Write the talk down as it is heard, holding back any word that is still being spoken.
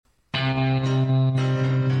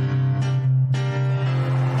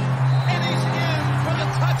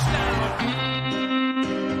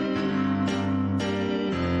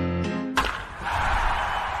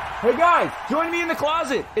guys, join me in the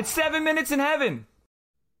closet. It's 7 minutes in heaven.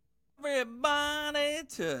 Everybody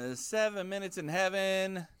to 7 minutes in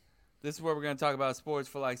heaven. This is where we're going to talk about sports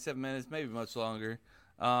for like 7 minutes, maybe much longer.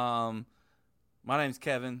 My name's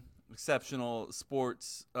Kevin, exceptional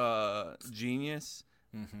sports genius.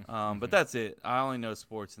 But that's it. I only know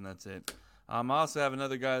sports, and that's it. I also have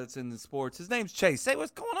another guy that's in the sports. His name's Chase. Say, what's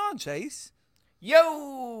going on, Chase?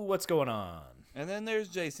 Yo, what's going on? And then there's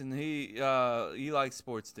Jason. He likes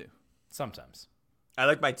sports too. Sometimes. I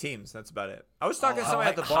like my teams. That's about it. I was talking to someone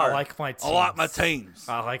at the bar. I like my teams. I like my teams.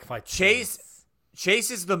 I like my teams.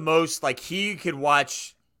 Chase is the most, like, he could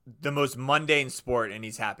watch the most mundane sport and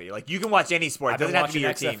he's happy. Like, you can watch any sport. It doesn't have to be your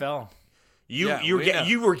XFL. team.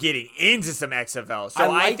 You were getting into some XFL.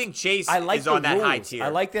 So I think Chase is on that high tier. I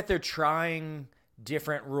like that they're trying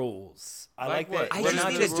different rules. I like that. I just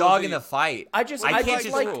need a dog in the fight. I like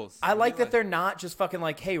that Rules. they're not just fucking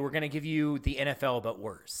like, hey, we're going to give you the NFL but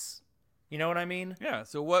worse. You know what I mean? Yeah.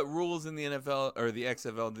 So what rules in the NFL or the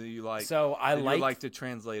XFL do you like? So I like to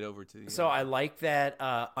translate over to the So I like that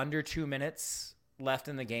under 2 minutes left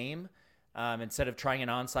in the game. Instead of trying an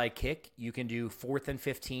onside kick, you can do 4th and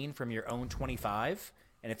 15 from your own 25.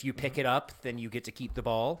 And if you pick it up, then you get to keep the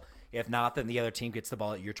ball. If not, then the other team gets the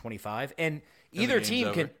ball at your 25. And either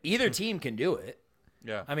team can do it.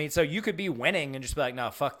 Yeah. I mean, so you could be winning and just be like, no,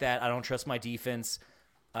 fuck that. I don't trust my defense.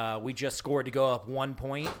 We just scored to go up 1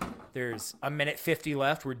 point. There's a minute 50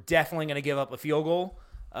 left. We're definitely going to give up a field goal.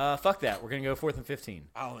 Fuck that. We're going to go 4th and 15.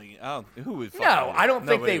 Who would? No, I don't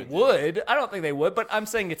think they would. I don't think they would, but I'm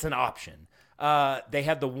saying it's an option. They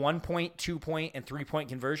have the 1 point, 2 point, and 3 point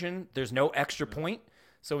conversion. There's no extra point.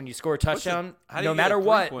 So when you score a touchdown, no matter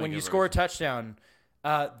what, when you score a touchdown,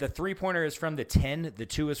 the 3-pointer is from the 10, the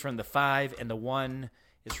 2 is from the 5, and the 1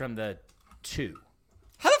 is from the 2.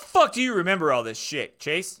 How the fuck do you remember all this shit,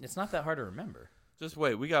 Chase? It's not that hard to remember. Just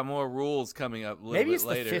wait. We got more rules coming up a little Maybe bit it's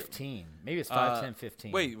later. the 15. Maybe it's 5, 10,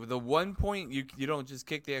 15. Wait, with the 1 point, you don't just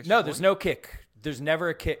kick the extra No, point? there's no kick. There's never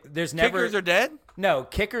a kick. There's never. Kickers are dead? No,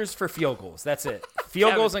 kickers for field goals. That's it.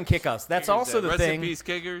 Field goals and kickoffs. That's also the Rest thing. in peace,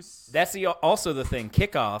 kickers. That's also the thing.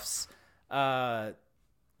 Kickoffs,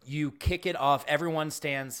 you kick it off. Everyone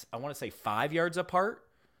stands, I want to say 5 yards apart.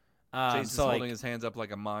 Jason's holding his hands up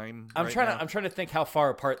like a mime. I'm trying to think how far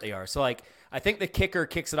apart they are. So like, I think the kicker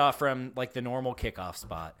kicks it off from like the normal kickoff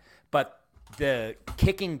spot, but the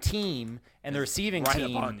kicking team and the receiving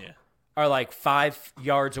team are like 5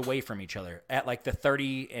 yards away from each other at like the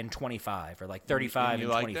 30 and 25 or like 35 and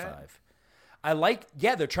 25. That? I like,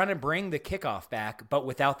 they're trying to bring the kickoff back, but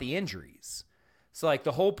without the injuries. So like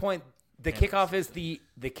the whole point, kickoff is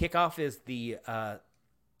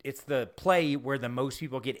it's the play where the most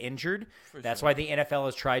people get injured. That's why the NFL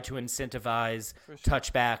has tried to incentivize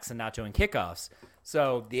touchbacks and not doing kickoffs.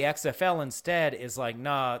 So the XFL instead is like,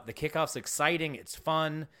 nah, the kickoff's exciting, it's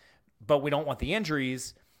fun, but we don't want the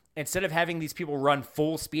injuries. Instead of having these people run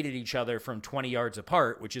full speed at each other from 20 yards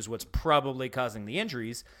apart, which is what's probably causing the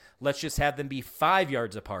injuries, let's just have them be 5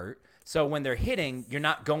 yards apart. So when they're hitting, you're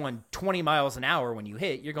not going 20 miles an hour when you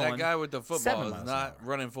hit. You're going that guy with the football is miles not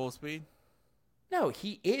running full speed? No,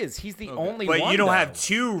 he is. He's the only one. But you don't have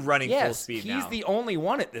two running full speed now. He's the only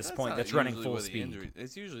one at this point that's running full speed.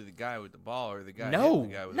 It's usually the guy with the ball or the guy No, hitting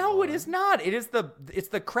the guy with the ball. no, it is not. It's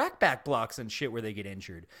the crackback blocks and shit where they get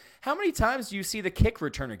injured. How many times do you see the kick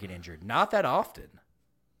returner get injured? Not that often.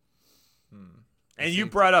 And you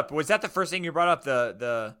brought up, was that the first thing you brought up,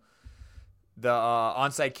 the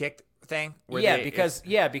onside kick thing? Because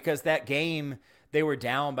that game they were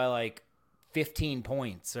down by like 15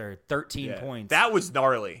 points or 13 points. That was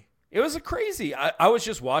gnarly. It was a crazy. I was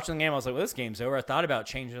just watching the game. I was like, well, this game's over. I thought about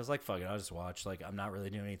changing. I was like, fuck it. I'll just watch. Like, I'm not really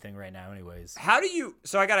doing anything right now anyways.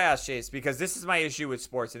 So I got to ask Chase, because this is my issue with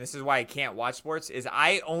sports, and this is why I can't watch sports, is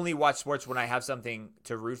I only watch sports when I have something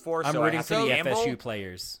to root for. I'm so rooting I for the FSU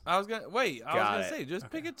players. I was gonna say, just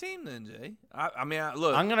pick a team then, Jay. I mean,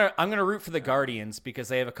 look. I'm gonna root for the Guardians because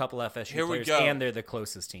they have a couple FSU players and they're the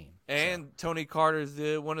closest team. And Tony Carter's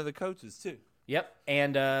one of the coaches too. Yep,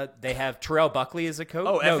 and they have Terrell Buckley as a coach.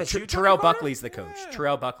 Oh, no, FSU Terrell Buckley's the coach. Yeah.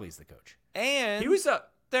 Terrell Buckley's the coach. And he was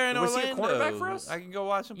there in was Orlando. He a quarterback for us? I can go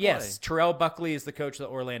watch him play. Yes, Terrell Buckley is the coach of the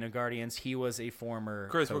Orlando Guardians. He was a former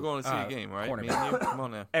Chris, we're going to see a game, right? Me and you? Come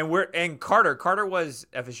on now. And Carter was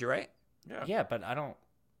FSU, right? Yeah, but I don't.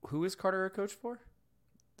 Who is Carter a coach for?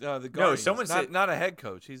 The Guardians. No, someone said not a head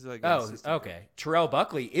coach. He's like okay. Terrell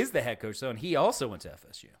Buckley is the head coach, though, and he also went to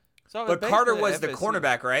FSU. So but Carter was FSU. the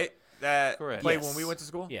cornerback, right? That Correct. played when we went to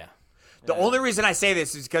school? Yeah. The only reason I say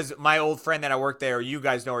this is because my old friend that I worked there, you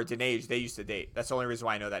guys know her, Dinesh, they used to date. That's the only reason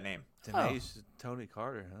why I know that name. Dinesh, Tony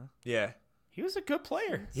Carter, huh? Yeah. He was a good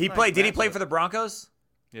player. Did he play for the Broncos?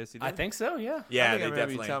 Yes, he did. I think so. Yeah. Yeah, I think I they remember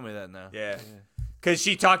definitely. you tell me that now. Yeah. Because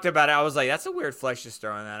she talked about it. I was like, that's a weird flex just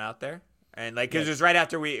throwing that out there. And like, because it was right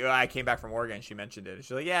after I came back from Oregon, she mentioned it.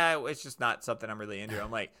 She's like, yeah, it's just not something I'm really into.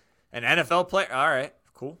 I'm like, an NFL player? All right,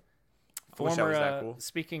 cool. I wish I was that cool.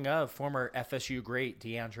 Speaking of, former FSU great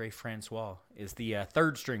DeAndre Francois is the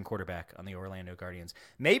third string quarterback on the Orlando Guardians.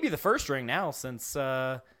 Maybe the first string now, since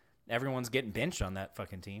everyone's getting benched on that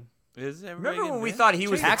fucking team. Remember when we thought he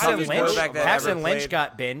was the Paxton toughest Lynch? quarterback that ever Paxton Lynch played?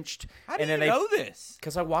 got benched. How do and you then know this?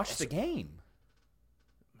 Because I watched the game.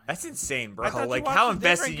 That's insane, bro. I thought Like, watched how a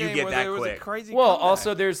invested different you game get where that there was a quick? crazy Well, comeback.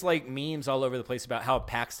 also there's like memes all over the place about how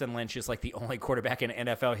Paxton Lynch is like the only quarterback in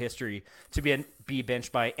NFL history to be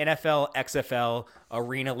benched by NFL, XFL,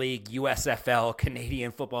 Arena League, USFL,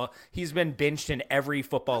 Canadian football. He's been benched in every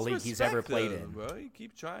football league he's ever played in. Bro, you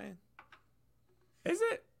keep trying. Is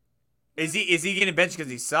it? Is he getting benched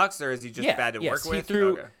because he sucks, or is he just bad to work with?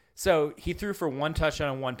 So he threw for one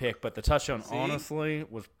touchdown and one pick, but the touchdown honestly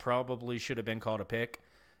should have been called a pick.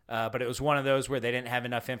 But it was one of those where they didn't have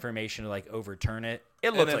enough information to like overturn it.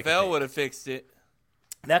 It looked like NFL would have fixed it.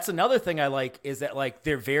 That's another thing I like is that like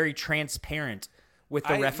they're very transparent with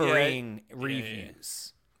the refereeing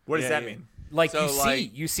reviews. What does that mean? Like So,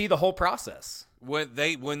 you see the whole process. When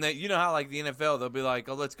they you know how like the NFL they'll be like,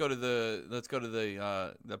 oh, let's go to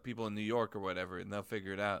the people in New York or whatever, and they'll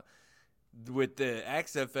figure it out. With the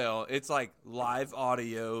XFL, it's like live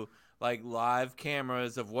audio, like live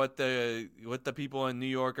cameras of what the people in New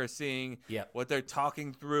York are seeing, what they're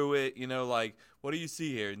talking through it. You know, like, what do you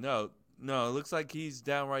see here? No, it looks like he's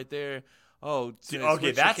down right there. Oh,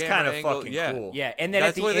 okay, that's kind of fucking cool. Yeah, and then that's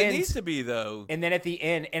at the what end, it needs to be though. And then at the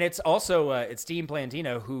end, and it's also it's Dean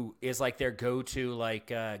Blandino who is like their go-to like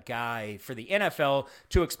guy for the NFL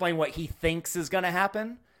to explain what he thinks is going to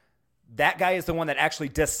happen. That guy is the one that actually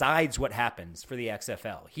decides what happens for the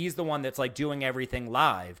XFL. He's the one that's like doing everything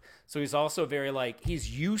live. So he's also very like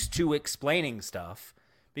he's used to explaining stuff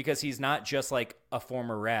because he's not just like a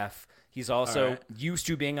former ref. He's also used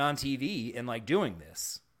to being on TV and like doing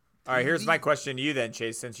this. All right, here's my question to you then,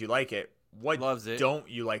 Chase, since you like it. What Loves it. don't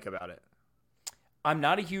you like about it? I'm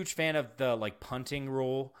not a huge fan of the like punting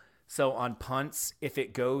rule. So on punts, if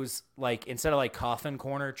it goes like instead of like coffin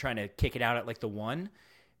corner trying to kick it out at like the 1,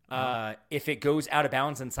 if it goes out of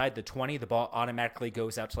bounds inside the 20, the ball automatically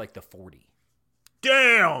goes out to like the 40.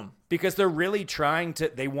 Damn! Because they're really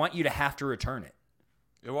they want you to have to return it.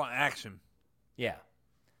 They want action. Yeah.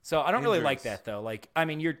 So I don't really like Injuries. that though. Like, I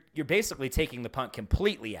mean, you're basically taking the punt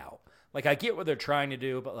completely out. Like, I get what they're trying to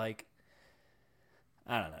do, but like,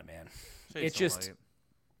 I don't know, man. It's just,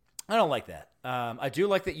 I don't like that. I do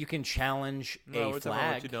like that you can challenge a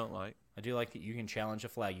flag. What you don't like. I do like that you can challenge a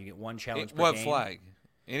flag. You get one challenge per What game. flag?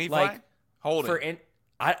 Any Like, flag? Hold it.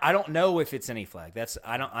 I don't know if it's any flag.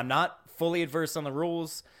 I'm not fully adverse on the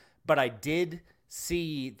rules, but I did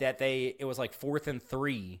see that it was like 4th and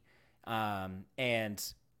 3,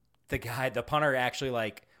 and the punter actually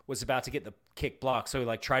like was about to get the kick blocked, so he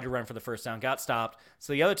like tried to run for the first down, got stopped.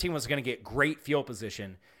 So the other team was going to get great field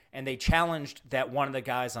position, and they challenged that one of the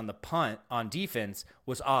guys on the punt on defense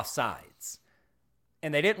was offsides.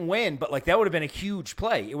 And they didn't win, but like that would have been a huge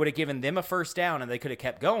play. It would have given them a first down and they could have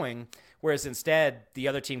kept going. Whereas instead, the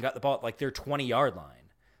other team got the ball at like their 20-yard line.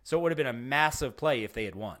 So it would have been a massive play if they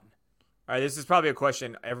had won. All right, this is probably a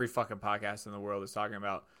question every fucking podcast in the world is talking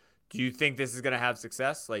about. Do you think this is going to have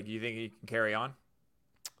success? Like, do you think it can carry on?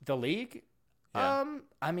 The league? Yeah.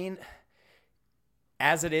 I mean,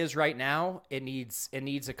 as it is right now, it needs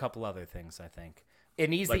a couple other things, I think. It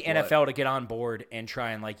needs Like the NFL to get on board and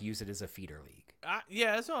try and like use it as a feeder league.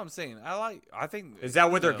 Yeah, that's what I'm saying. I think. Is that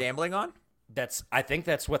what they're gambling on? I think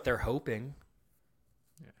that's what they're hoping.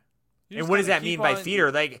 And what does that mean by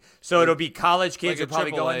feeder? Like, so it'll be college kids like are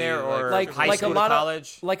probably going there, or like high school a lot to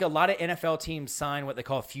college. Like a lot of NFL teams sign what they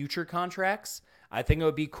call future contracts. I think it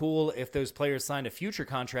would be cool if those players signed to future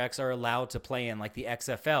contracts are allowed to play in like the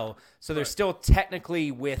XFL. So they're still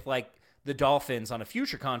technically with like the Dolphins on a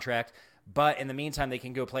future contract, but in the meantime they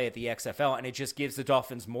can go play at the XFL, and it just gives the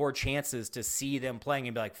Dolphins more chances to see them playing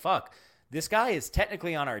and be like, "Fuck, this guy is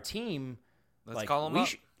technically on our team. Let's call him up.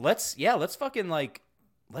 Let's fucking like."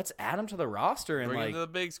 Let's add him to the roster and bring like him to the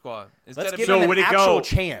big squad. Let's give him an actual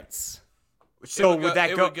chance. So would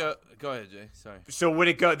that go? Go ahead, Jay. Sorry. So would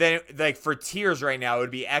it go then? Like for tiers right now, it would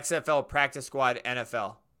be XFL, practice squad,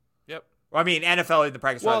 NFL. Yep. Well, I mean NFL and the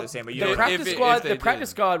practice squad are the same, but you know, the practice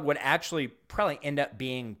squad would actually probably end up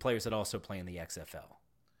being players that also play in the XFL.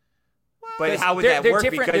 But how would that work?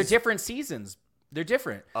 Different, they're different seasons. They're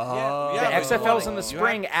different. Oh, the XFL's in the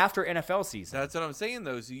spring after NFL season. That's what I'm saying,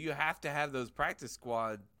 though. So you have to have those practice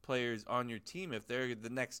squad players on your team if they're the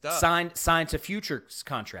next up. Signed to futures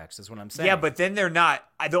contracts is what I'm saying. Yeah, but then they're not.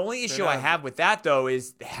 The only issue I have with that, though,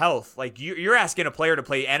 is health. Like, you're asking a player to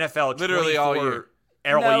play NFL literally all year.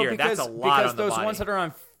 All year. That's a lot on the those body. ones that are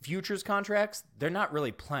on futures contracts, they're not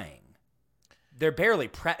really playing. They're barely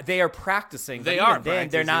they are practicing. They are practicing.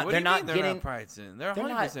 They're not. What They're do you not mean they're getting. not practicing. They're they're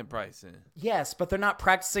 100% practicing. Yes, but they're not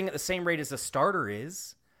practicing at the same rate as a starter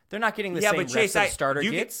is. They're not getting the Yeah, same but reps Chase, that a starter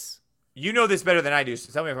gets. You know this better than I do,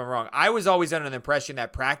 so tell me if I'm wrong. I was always under the impression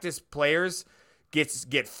that practice players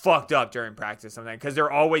get fucked up during practice sometimes because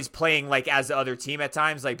they're always playing like as the other team at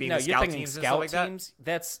times, like being No, the you're scout thinking teams and scout stuff like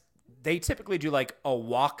teams. They typically do like a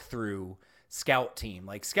walkthrough scout team.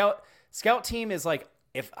 Like scout team is like,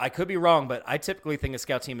 if I could be wrong, but I typically think a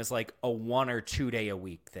scout team is like a 1 or 2 day a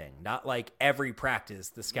week thing, not like every practice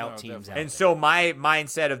the scout teams out. And so my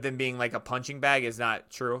mindset of them being like a punching bag is not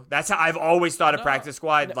true. That's how I've always thought of practice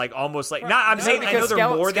squad, like almost like not. I'm saying I know they're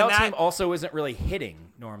more than that. Scout team also isn't really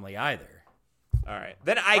hitting normally either. All right,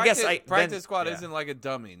 then I guess practice squad isn't like a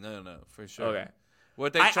dummy. No, for sure. Okay.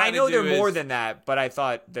 What they I know to do they're more is, than that, but I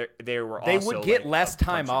thought they were. They also would get like less a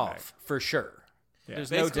time punching off bag. for sure. Yeah.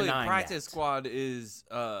 There's basically, no denying practice that. squad is,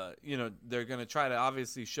 they're going to try to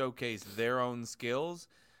obviously showcase their own skills,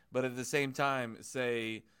 but at the same time,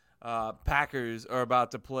 say Packers are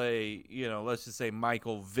about to play, let's just say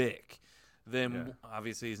Michael Vick. Then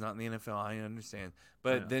obviously he's not in the NFL. I understand,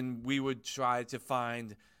 but then we would try to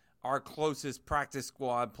find our closest practice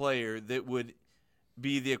squad player that would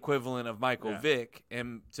be the equivalent of Michael Vick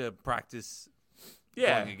and to practice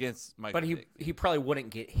going against Michael Vick. But he probably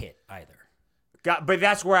wouldn't get hit either. But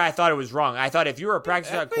that's where I thought it was wrong. I thought if you were a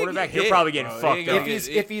practice squad quarterback, you're probably getting fucked up.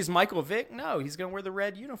 If he's Michael Vick, no, he's going to wear the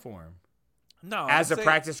red uniform. No, as a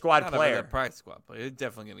practice squad player. As a practice squad player, it's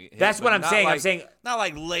definitely going to get hit. That's what I'm saying. Like, I'm saying not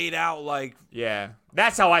like laid out like. Yeah,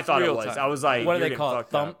 that's how I thought it was. Time. I was like, what do they call it?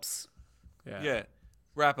 Thumps. Yeah.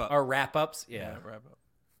 Wrap up or wrap ups. Yeah, wrap up.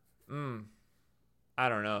 I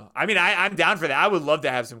don't know. I mean, I'm down for that. I would love to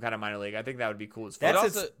have some kind of minor league. I think that would be cool as fuck.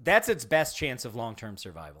 That's its best chance of long-term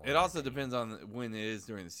survival. It also depends on when it is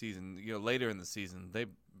during the season. Later in the season, they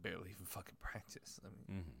barely even fucking practice. I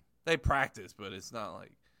mean, they practice, but it's not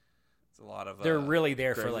like it's a lot of. They're really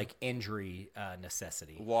there for like injury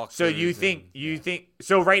necessity. So you think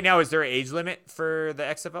so? Right now, is there an age limit for the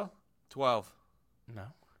XFL? 12. No.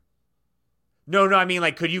 No. I mean,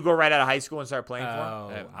 like, could you go right out of high school and start playing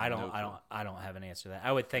for them? I don't have an answer to that.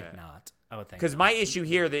 I would think not. I would think because my issue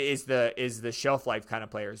here is the shelf life kind of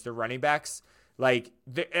players, the running backs. Like,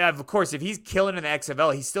 of course, if he's killing in the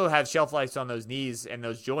XFL, he still has shelf life on those knees and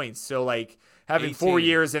those joints. So, like, having 4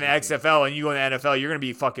 years in the XFL and you go in the NFL, you're going to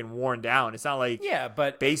be fucking worn down. It's not like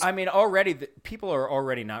I mean, already people are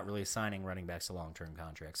already not really signing running backs to long-term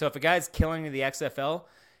contracts. So if a guy's killing in the XFL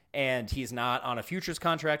and he's not on a futures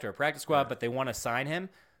contract or a practice squad, but they want to sign him,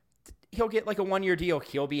 he'll get like a 1-year deal.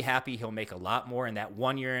 He'll be happy. He'll make a lot more in that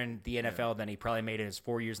 1 year in the NFL than he probably made in his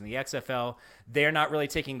 4 years in the XFL. They're not really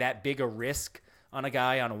taking that big a risk on a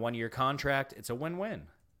guy on a 1-year contract. It's a win-win.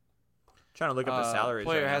 Trying to look up the salaries.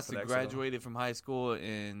 Player has to graduated from high school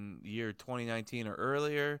in year 2019 or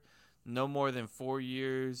earlier. No more than 4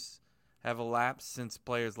 years have elapsed since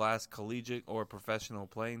player's last collegiate or professional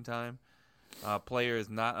playing time. Player is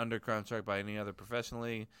not under contract by any other professional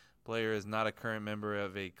league. Player is not a current member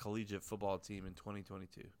of a collegiate football team in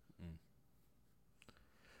 2022.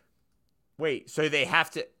 Wait, so they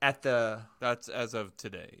have to That's as of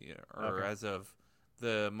today, or as of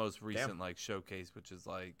the most recent showcase, which is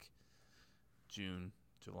like June,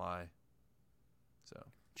 July. So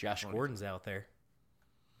Josh Gordon's out there.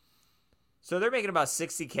 So they're making about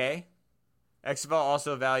 $60K. XFL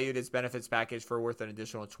also valued its benefits package for worth an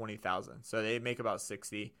additional $20,000. So they make about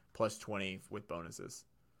 60 plus 20 with bonuses.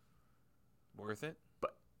 Worth it?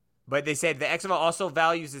 But they said the XFL also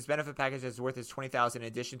values its benefit package as worth its $20,000 in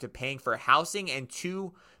addition to paying for housing and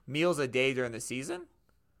 2 meals a day during the season.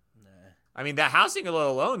 Nah. I mean, that housing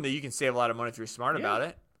alone, that you can save a lot of money if you're smart about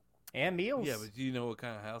it. And meals. Yeah, but do you know what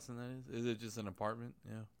kind of housing that is? Is it just an apartment?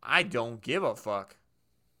 Yeah. I don't give a fuck.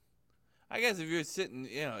 I guess if you're sitting,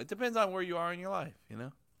 it depends on where you are in your life,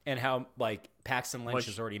 And how, like, Paxton Lynch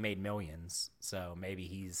has already made millions. So maybe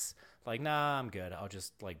he's like, nah, I'm good. I'll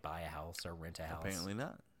just, like, buy a house or rent a house. Apparently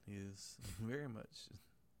not. He's very much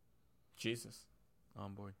Jesus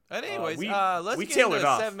on board. And anyways, let's get into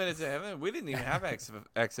 7 minutes of heaven. We didn't even have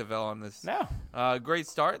XFL on this. No. Great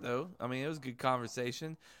start, though. I mean, it was a good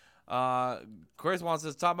conversation. Chris wants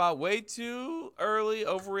us to talk about way too early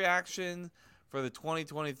overreaction for the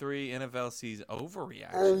 2023 NFL season.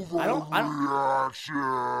 Overreaction.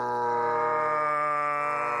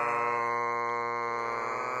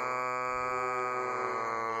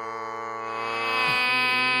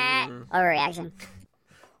 Overreaction.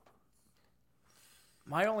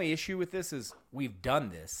 My only issue with this is we've done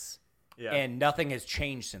this, Yeah. and nothing has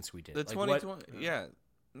changed since we did. The Like, what- 2020, yeah.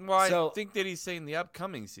 Well, So- I think that he's saying the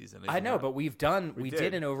upcoming season. I know, isn't it? but we did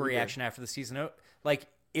did. an overreaction after the season. Like,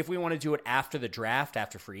 if we want to do it after the draft,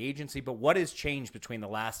 after free agency, but what has changed between the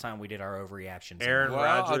last time we did our overreactions? Aaron Well,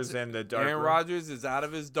 Rodgers and the dark Aaron room. Rodgers is out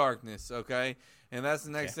of his darkness, okay? And that's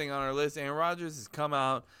the next thing on our list. Aaron Rodgers has come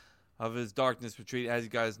out of his darkness retreat. As you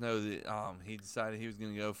guys know, that he decided he was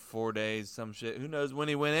going to go 4 days, some shit. Who knows when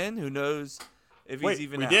he went in? Who knows if Wait, he's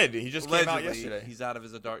even we out? did. He just came out Allegedly, yesterday. He's out of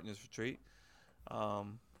his darkness retreat.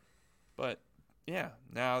 But, yeah,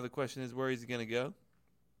 now the question is, where is he going to go?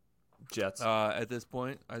 Jets. At this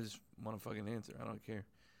point, I just want to fucking answer. I don't care.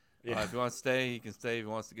 Yeah. If he wants to stay, he can stay. If he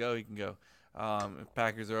wants to go, he can go. If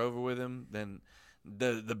Packers are over with him, then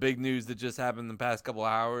the big news that just happened in the past couple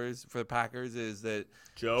hours for the Packers is that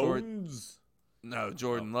Jones.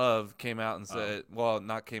 Jordan Love came out and said, well,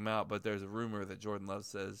 not came out, but there's a rumor that Jordan Love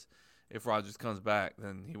says if Rodgers comes back,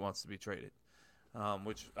 then he wants to be traded.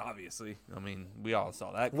 Which obviously, I mean, we all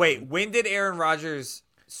saw that. Wait, coming. when did Aaron Rodgers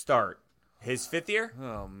start? His 5th year?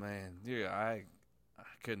 Oh man, dude, I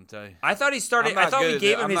couldn't tell you. I thought he started. I'm I not thought good we at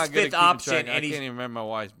gave that. him I'm his not good at 5th keeping option, track. I and can't he's. even remember my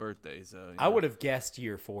wife's birthday. So you I know. would have guessed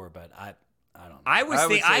year 4, but I don't know. I I would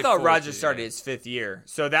say thought 4th Rodgers year. started his 5th year,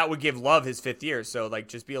 so that would give Love his 5th year. So like,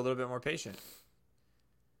 just be a little bit more patient.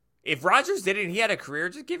 If Rodgers did it and he had a career,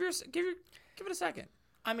 just give it a second.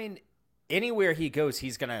 I mean, anywhere he goes,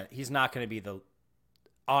 he's not gonna be the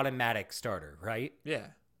automatic starter, right? Yeah.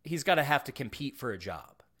 He's got to have to compete for a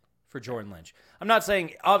job for Jordan Lynch. I'm not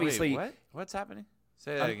saying obviously Wait, what? What's happening?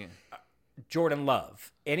 Say that again. Jordan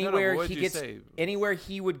Love. but Anywhere what'd he you gets, say? anywhere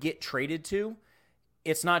he would get traded to,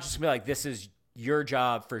 it's not just gonna be like this is your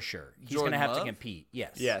job for sure. He's Jordan gonna have Love? to compete.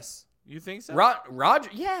 Yes. Yes. You think so? Roger.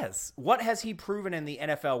 Yes. What has he proven in the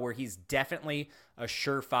NFL where he's definitely a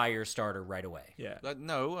surefire starter right away? Yeah.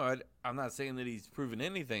 No, I'm not saying that he's proven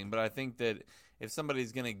anything, but I think that if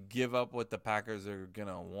somebody's going to give up what the Packers are going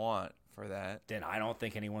to want for that, Then I don't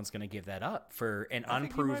think anyone's going to give that up for an I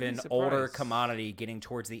think you might be unproven older surprised. commodity getting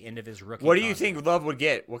towards the end of his rookie. What do you contract. think Love would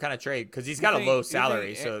get? What kind of trade? Because he's got a low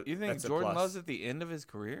salary, so you think that's Jordan a plus. Love's at the end of his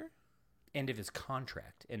career? End of his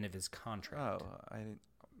contract. End of his contract. Oh, I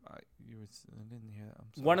didn't hear that. I'm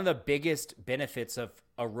sorry. One of the biggest benefits of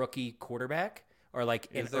a rookie quarterback or like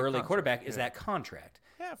an Is their early contract, quarterback is yeah. that contract.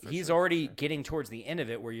 Yeah, for He's sure, already for sure. getting towards the end of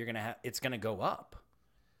it where you're gonna have it's gonna go up.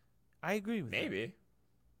 I agree with that. Maybe.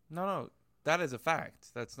 No, that is a fact.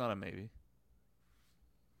 That's not a maybe.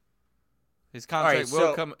 His right, contract will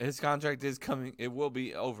so- come. His contract is coming. It will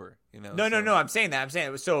be over. You know. No. I'm saying that. I'm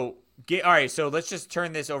saying so. All right. So let's just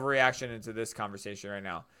turn this overreaction into this conversation right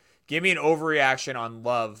now. Give me an overreaction on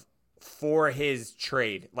Love for his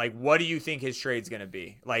trade. Like, what do you think his trade's going to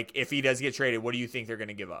be? Like, if he does get traded, what do you think they're going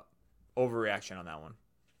to give up? Overreaction on that one.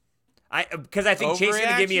 Because I think Chase is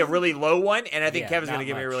going to give me a Overreaction? really low one, and I think Yeah, Kevin's going to not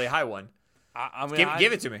give me a much. really high one. I mean,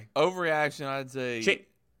 Give it to me. Overreaction. I'd say.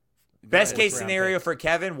 Best ahead. case round scenario pick. for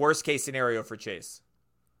Kevin, worst case scenario for Chase.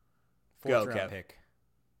 Fourth Go, round Kev. pick.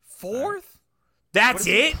 Fourth. That's What has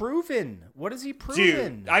he it? proven? What has he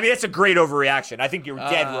proven? Dude, I mean, that's a great overreaction. I think you're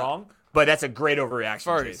dead wrong, but that's a great overreaction.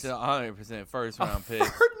 First, Chase. 100% first round pick.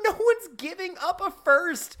 No one's giving up a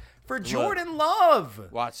first for Jordan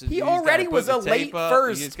Love. Watch it. He You just already gotta was put a the late tape up. You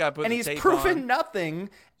first, just gotta put and the he's tape proven on. nothing,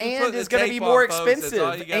 put and the is going to tape be on, more folks. That's all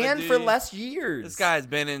expensive, you gotta and do. for less years. This guy's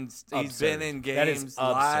been in. He's been in That is games,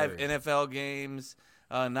 live absurd. NFL games,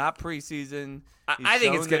 not preseason. He's I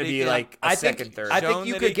think it's shown going that to he be can- like a I think- second, third. I think shown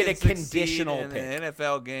you that could he get a can succeed conditional in pick. an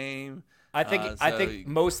NFL game. I think I so think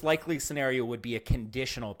most likely scenario would be a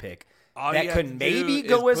conditional pick all that you could have to maybe do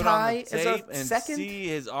go is as put on the high as a tape and second. see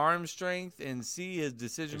his arm strength and see his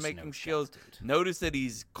decision making There's no skills. shot, dude. Notice that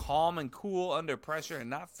he's calm and cool under pressure and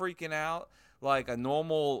not freaking out like a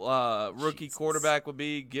normal rookie quarterback would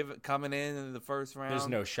be. Coming in the first round. There's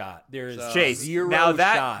no shot. There's Chase, zero now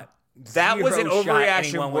that- shot. that was an Zero shot overreaction,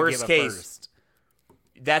 anyone would worst give a case. first.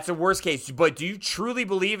 That's a worst case. But do you truly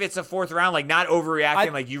believe it's a fourth round? Like, not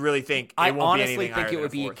overreacting, like you really think it I won't honestly be anything higher think it than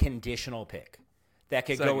would be a fourth? conditional pick that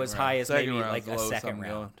could Second go as round. high as Second maybe round's like a lowest second I'm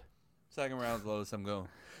going. round. Second round's lowest I'm going.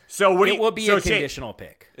 So what do It you, will be so a Chase- conditional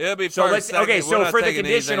pick. It'll be So first, let's- second. okay, We're so not for the taking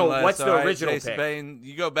anything conditional, less, what's the all right? original Jason pick? Bain,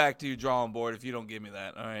 you go back to your drawing board if you don't give me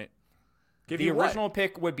that. All right. Give The you what? original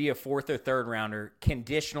pick would be a fourth or third rounder,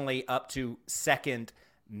 conditionally up to second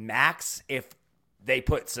max if they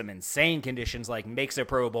put some insane conditions like makes a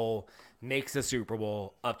Pro Bowl, makes a Super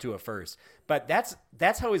Bowl, up to a first. But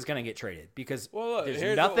that's how he's going to get traded because Well, look, there's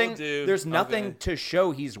here's what nothing we'll do. there's nothing Okay. to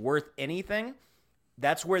show he's worth anything.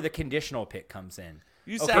 That's where the conditional pick comes in.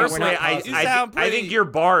 You Okay, sound we're Personally, not I, positive. I think your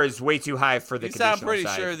bar is way too high for the You sound conditional pretty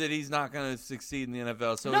side. sure that he's not going to succeed in the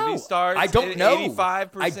NFL. So No, if he starts I don't know.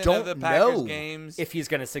 85% I don't of the Packers know games, if he's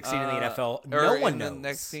going to succeed in the NFL. or No one in knows. the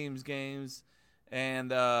next team's games, and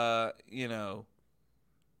Kevin, you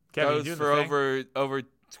goes doing for the thing? over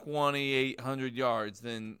 2,800 yards,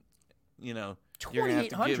 then you're gonna have to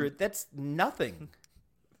 2,800. That's nothing.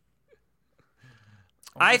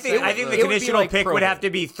 I think the it would be conditional like pick Pro would Bowl. have to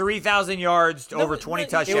be 3,000 yards to over 20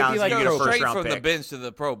 touchdowns like and you get a Pro Bowl. first straight round from pick. the bench to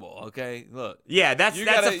the Pro Bowl. Okay, look. Yeah, that's You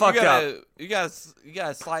a fucked up. You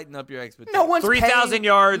gotta slighten up your expectations. No one's 3,000 paying-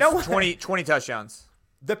 yards, no one- 20 touchdowns.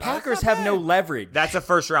 The Packers not have no bad. leverage. That's a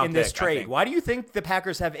first round in this pick, I trade. think. Why do you think the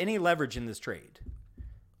Packers have any leverage in this trade?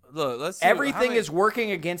 Look, let's see Everything is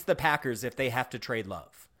working against the Packers if they have to trade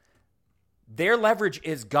Love. Their leverage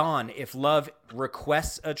is gone if Love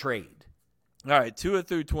requests a trade all right. Tua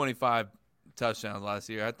threw 25 touchdowns last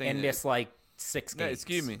year. I think and miss like 6 No, games.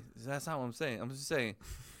 excuse me. That's not what I'm saying. I'm just saying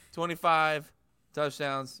 25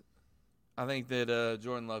 touchdowns. I think that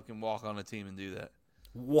Jordan Love can walk on a team and do that.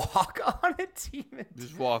 Walk on a team.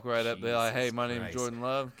 Just walk right up there like, hey, Jesus my name's Christ. Jordan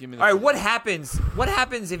Love. Give me the All right, football." what happens? What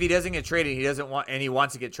happens if he doesn't get traded? He doesn't want, and he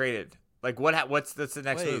wants to get traded. Like, what's the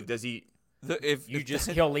next Wait. move? Does he? If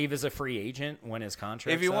He'll leave as a free agent when his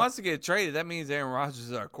contract. if he wants to get traded, that means Aaron Rodgers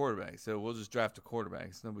is our quarterback. So we'll just draft a quarterback.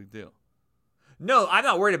 It's no big deal. No, I'm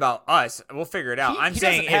not worried about us. We'll figure it out. I'm he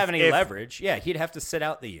saying doesn't have if, any if- leverage. Yeah, he'd have to sit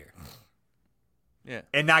out the year. Yeah.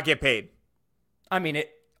 and not get paid. I mean,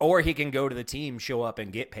 or he can go to the team, show up,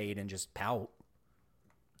 and get paid and just pout.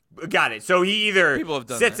 Got it. So he either People have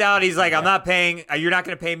done sits that. out. He's like, I'm not paying. You're not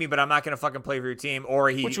going to pay me, but I'm not going to fucking play for your team. Or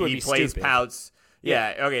he Which would he be plays stupid. pouts.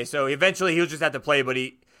 Yeah. Okay. So eventually he'll just have to play. But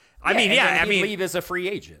I mean, leave as a free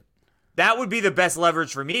agent. that would be the best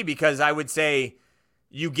leverage for me because I would say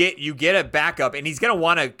you get a backup, and he's gonna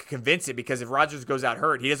want to convince it because if Rodgers goes out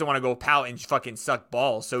hurt, he doesn't want to go pout and fucking suck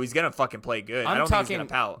balls. So he's gonna fucking play good. I don't think he's gonna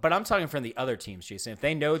pout. But I'm talking from the other teams, Jason. If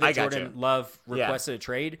they know I that got Jordan you. Love requested a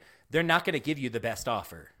trade, they're not going to give you the best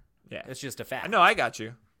offer. Yeah, It's just a fact. No, I got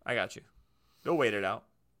you. They'll wait it out.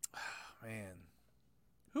 Man.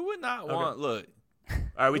 Who would not want, look,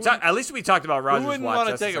 All right, at least we talked about Rodgers. who wouldn't watch. want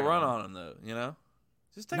to That's the take a second run one. on him, though, you know?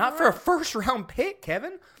 Just take Not a for a run. first round pick,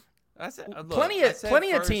 Kevin. I said, look, Plenty I of said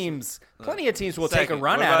plenty of first- teams look, plenty of teams will take a second.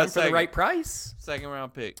 run What at about him for the second? right price. Second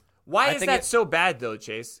round pick. Why I is think that it- so bad though,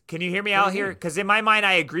 Chase? Can you hear me What out do you here? mean? Because in my mind,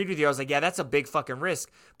 I agreed with you. I was like, yeah, that's a big fucking risk.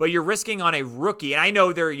 But you're risking on a rookie, and I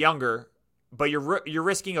know they're younger, but you're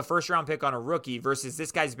risking a first round pick on a rookie versus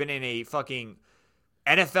this guy's been in a fucking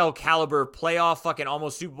NFL caliber playoff fucking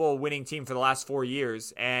almost Super Bowl winning team for the last 4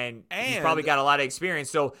 years, and he's And- probably got a lot of experience.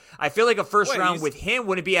 So I feel like a first Wait, round he's- with him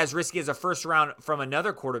wouldn't be as risky as a first round from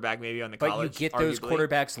another quarterback maybe on the But college. you get those arguably.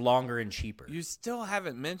 quarterbacks longer and cheaper. You still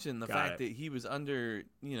haven't mentioned the Got fact it. that he was under,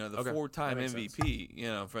 the Okay, four-time that makes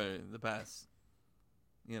MVP, for the past,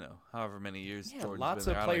 however many years. Yeah, Jordan's lots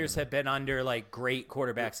been of there. I don't players even- have been under like great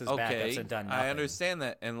quarterbacks as backups and done nothing. I understand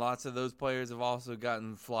that, and lots of those players have also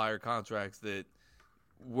gotten flyer contracts that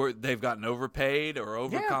they've gotten overpaid or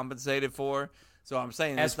overcompensated for. So I'm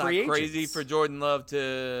saying As it's not free crazy agents. for Jordan Love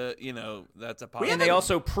to, that's a positive. And they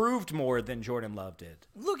also proved more than Jordan Love did.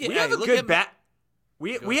 look at We have a look good at- back.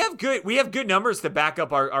 We have good numbers to back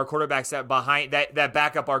up our quarterbacks that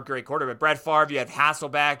back up our great quarterback. Brett Favre, you had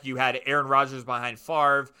Hasselbeck, you had Aaron Rodgers behind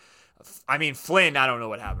Favre. I mean Flynn, I don't know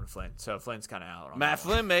what happened to Flynn, so Flynn's kind of out. On Matt that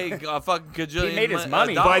one. Flynn made a fucking gajillion. He made his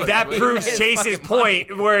money. dollars, But that but- proves His Chase's fucking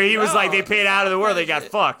point where he was No, like they paid out of the world, they got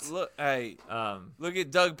fucked. Look, hey, Um, look at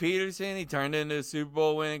Doug Peterson. He turned into a Super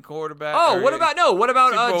Bowl winning quarterback. oh, or what about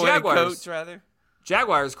Super Bowl winning Jaguars? coach rather?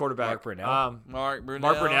 Jaguars quarterback Mark Brunell. Mark Brunell.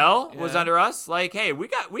 Mark Brunell was Yeah. under us. Like, hey, we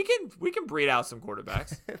can breed out some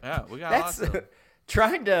quarterbacks. Yeah, we got That's lots of them.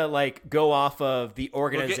 trying to like go off of the Look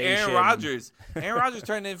organization. at Aaron Rodgers. Aaron Rodgers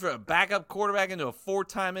turned in for a backup quarterback into a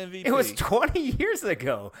 4-time MVP. It was 20 years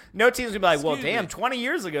ago. No team's gonna be like, well, Excuse damn, me. 20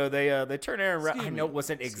 years ago they turned Aaron Rodgers. I Excuse know me. it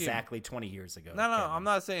wasn't Excuse me. exactly 20 years ago. No, Kevin. I'm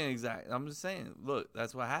not saying exact. I'm just saying, look,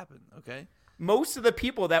 that's what happened, okay? Most of the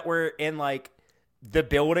people that were in like the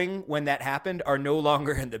building when that happened are no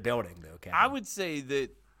longer in the building, though. Kevin. I would say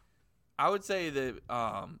that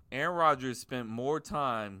Aaron Rodgers spent more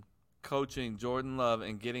time coaching Jordan Love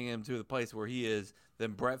and getting him to the place where he is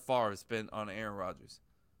than Brett Favre spent on Aaron Rodgers.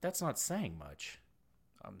 That's not saying much.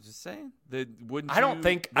 I'm just saying that wouldn't. I don't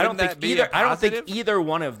think that be a positive? either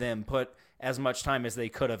one of them put as much time as they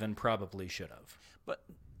could have and probably should have. But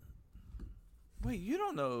wait, you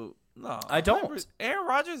don't know? No, I don't. Aaron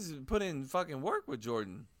Rodgers put in fucking work with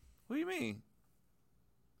Jordan. What do you mean?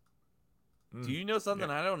 Do you know something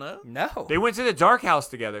I don't know? No. They went to the dark house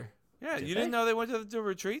together. Yeah, you didn't know they went to the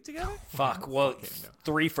retreat together? Fuck. Well,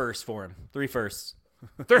 3 firsts for him. 3 firsts.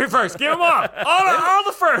 31st. Give them all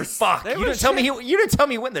the firsts. Fuck. You didn't tell me. You didn't tell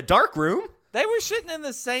me he went in the dark room. They were shitting in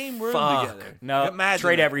the same room Fuck. together. No. Imagine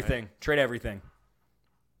Trade that, everything. right? Trade everything.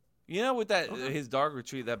 You know, with that his dark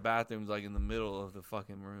retreat, that bathroom's like in the middle of the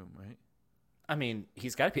fucking room, right? I mean,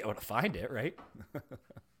 he's got to be able to find it, right?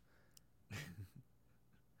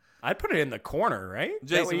 I'd put it in the corner, right?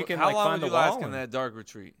 Jason, that way you can how like long find would the you last wall. in that dark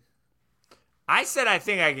retreat? I said I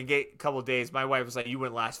think I could get a couple days. My wife was like, "You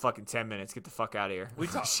wouldn't last fucking 10 minutes. Get the fuck out of here." We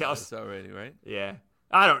talked about this already, right? Yeah.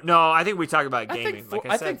 I don't know. I think we talked about gaming.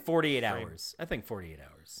 I think 48 hours. I think 48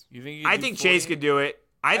 hours. You think? I think Chase could do it.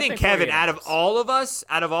 I think Kevin, 48 out of hours.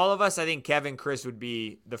 all of us, I think Kevin, Chris would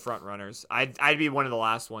be the front runners. I'd be one of the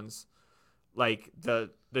last ones, like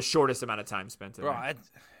the shortest amount of time spent in Bro, there.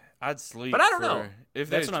 I'd sleep. But I don't know. If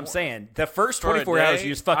That's there's what I'm tw- saying. The first for a 24 hours, day,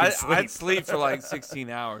 you just fucking sleep. I'd sleep for like 16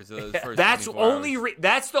 hours of those first That's 24 hours.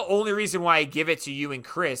 that's the only reason why I give it to you and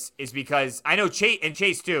Chris is because I know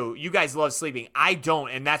Chase too. You guys love sleeping. I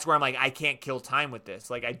don't, and that's where I'm like I can't kill time with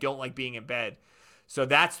this. Like I don't like being in bed. So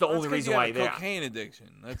that's the only reason why. You have a cocaine addiction.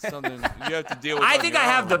 That's something you have to deal with. I on think your I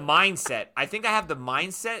have the own. mindset. I think I have the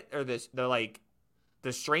mindset or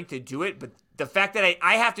the strength to do it, but the fact that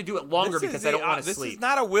I have to do it longer This is because I don't want to This sleep. is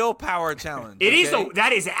not a willpower challenge. It is okay?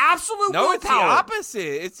 that is absolute No, willpower. it's the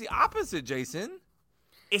opposite. It's the opposite, Jason.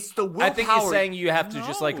 It's the willpower. I think he's saying you have to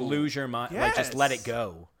just like No. lose your mind, like just let it Yes.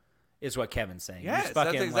 go, is what Kevin's saying. Yes, you just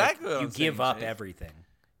fucking, that's exactly like, what you I'm give saying, up Chase. everything.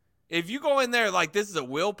 If you go in there like this is a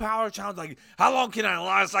willpower challenge, like how long can I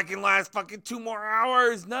last? I can last fucking 2 more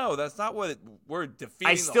hours. No, that's not what we're defeating.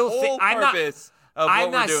 I still the whole think I'm not. purpose of what I'm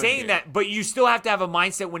we're not doing saying here. that, but you still have to have a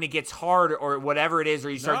mindset when it gets hard or whatever it is, or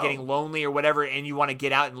you start No. getting lonely or whatever, and you want to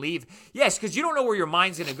get out and leave. Yes, because you don't know where your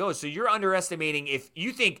mind's going to go. So you're underestimating if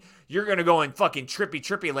you think you're going to go in fucking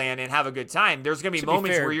trippy land and have a good time. There's going to be To moments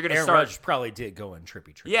be fair, where you're going to Aaron start. Rodgers probably did go in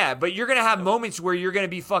trippy. Yeah, but you're going to have moments where you're going to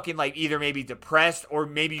be fucking like either maybe depressed or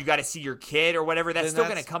maybe you got to see your kid or whatever. That's Then still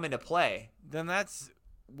going to that's- come into play. Then that's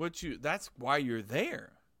why you're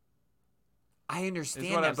there. I understand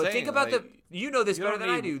Is what that, I'm but think saying, about like, you know this you better don't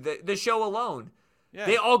than I do. need- The show alone. Yeah.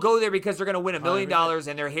 They all go there because they're going to win $1 million Hundred-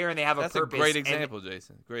 and they're here and they have That's a purpose. a great and- example,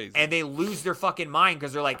 Jason. Great example. And they lose their fucking mind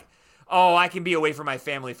because they're like, oh, I can be away from my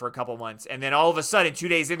family for a couple months. And then all of a sudden, 2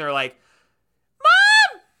 days in, they're like,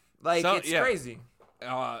 Mom! Like, So, it's yeah. crazy.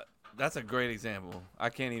 That's a great example. I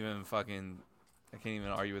can't even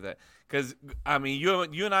argue with that. Because, I mean,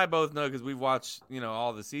 you and I both know, because we've watched,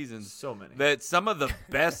 all the seasons, So many. that some of the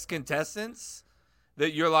best contestants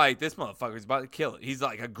that you're like, this motherfucker's about to kill it. He's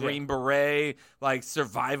like a Green Beret, like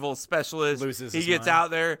survival specialist. Loses he his gets mind.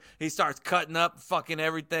 out there. He starts cutting up fucking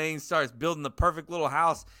everything, starts building the perfect little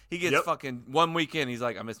house. He gets Yep. fucking 1 weekend. He's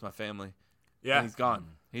like, I miss my family. Yeah. And he's gone.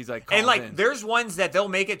 He's like, And calls like, in. there's ones that they'll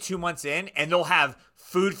make it 2 months in, and they'll have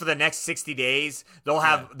food for the next 60 days. They'll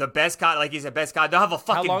have the best cod, like he's a best cod. They'll have a How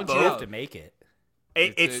fucking long do you boat. have to make it?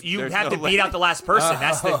 You there's have no to beat out the last person.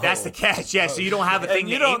 That's Oh. the catch. Yeah, so you don't have a thing and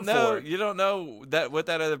you to don't aim know. for. You don't know what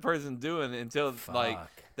that other person's doing until like Fuck.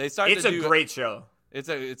 they start. It's to a do, great show. It's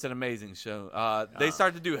an amazing show. They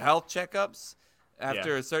start to do health checkups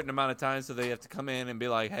after Yeah. a certain amount of time, so they have to come in and be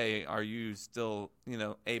like, "Hey, are you still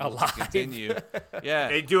able Alive. to continue?" Yeah.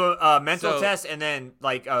 They do a mental So- test and then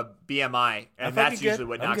like a BMI, and I'm that's fucking usually good.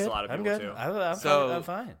 what I'm knocks good. a lot of I'm people good. too. I'm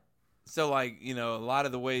fine. So like a lot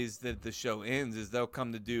of the ways that the show ends is they'll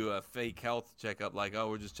come to do a fake health checkup, like, "Oh,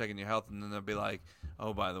 we're just checking your health," and then they'll be like,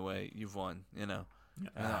 "Oh, by the way, you've won."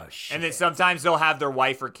 Oh shit. And then sometimes they'll have their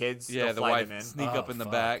wife or kids. Yeah, they'll the fly wife them in. sneak Oh, up in the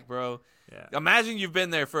fuck. back, bro. Yeah. Imagine you've been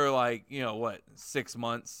there for like 6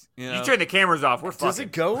 months. You turn the cameras off. We're Does fucking.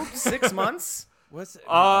 it go 6 months? What's it?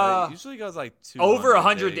 Uh, It usually goes like 200 Over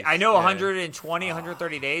 100, days. I know Yeah. 120,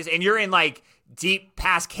 130 days, and you're in like deep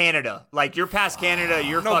past Canada. Like you're past Canada,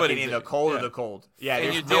 you're Nobody's fucking in the there. cold of Yeah. the cold. Yeah, And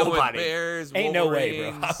there's you deal nobody. with bears, Ain't no way, bro.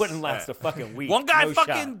 I Wolverines. wouldn't last a fucking week. One guy No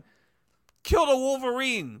fucking shot. killed a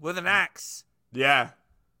Wolverine with an axe. Yeah,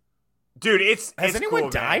 dude, it's Has it's anyone cool,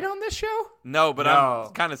 died man. on this show? No, but No.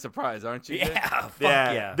 I'm kind of surprised, aren't you? Yeah, fuck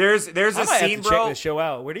Yeah. yeah. There's I a might scene, have to bro. check this show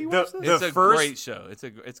out. Where do you The- watch this? the It's a first- great show.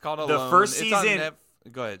 It's called the Alone. first It's on season-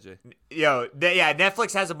 Go ahead, Jay.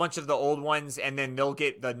 Netflix has a bunch of the old ones, and then they'll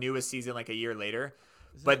get the newest season like a year later.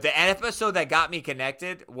 But the episode that got me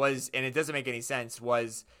connected was, and it doesn't make any sense,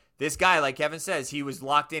 was this guy, like Kevin says, he was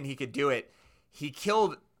locked in, he could do it. He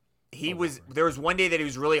killed there was one day that he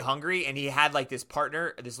was really hungry, and he had like this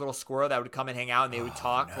partner, this little squirrel that would come and hang out, and they would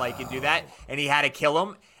talk and do that, and he had to kill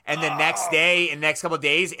him. And the next day, in the next couple of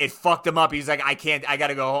days, it fucked him up. He's like, I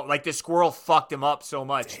gotta go home. Like, the squirrel fucked him up so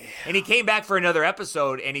much. Damn. And he came back for another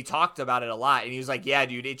episode, and he talked about it a lot. And he was like, yeah,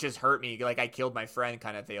 dude, it just hurt me. Like, I killed my friend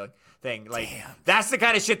kind of thing. Like, that's the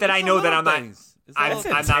kind of shit that I know that I'm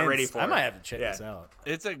not ready for. I might have to check this out.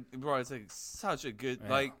 It's such a good,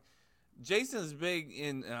 like, Jason's big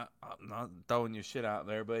in, I'm not throwing your shit out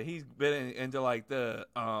there, but he's been into, like, the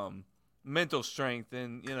mental strength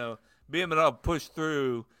and, being able to push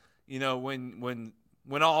through, when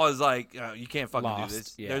all is like, you can't fucking Lost, do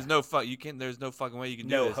this. yeah. There's no fucking way you can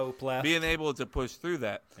do this. No hope left. Being able to push through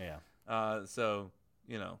that. Yeah. So,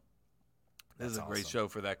 this is a great show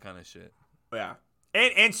for that kind of shit. Yeah.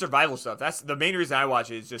 And survival stuff. That's the main reason I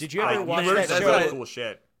watch it. Is just did you ever watch that show? Really cool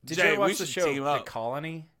shit. Did you ever watch the show The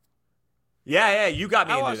Colony? Yeah, you got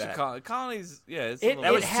me into that. Colony's, it's a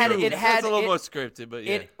little more scripted, but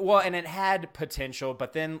yeah. And it had potential,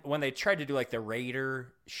 but then when they tried to do like the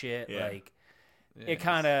Raider shit, it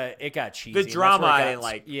got cheesy. The drama I didn't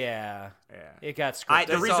like. Yeah. It got scripted.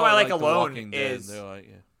 The reason why I like Alone is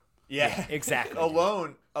yeah, exactly.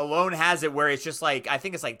 Alone has it where it's just like, I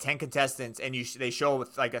think it's like 10 contestants, and they show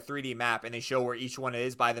with like a 3D map, and they show where each one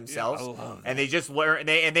is by themselves, and they just learn.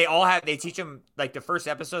 They teach them, like, the first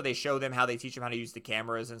episode, they show them how they teach them how to use the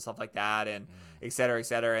cameras and stuff like that, and et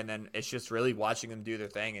cetera, and then it's just really watching them do their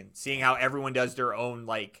thing and seeing how everyone does their own,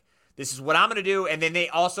 like, this is what I'm gonna do, and then they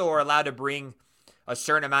also are allowed to bring a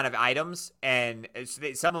certain amount of items, and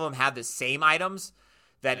some of them have the same items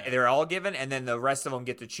that they're all given, and then the rest of them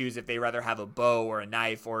get to choose if they rather have a bow or a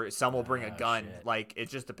knife, or some will bring a gun. Shit. Like, it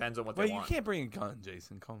just depends on what they want. Well, you can't bring a gun,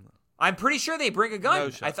 Jason. Come on. I'm pretty sure they bring a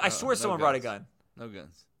gun. I swear someone brought a gun. No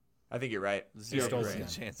guns. I think you're right. He stole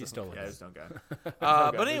it. He stole it. Yeah, there's no gun.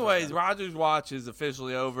 But anyways, Rogers Watch is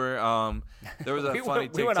officially over. There was a funny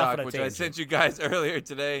TikTok which I sent you guys earlier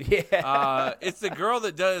today. Yeah. It's the girl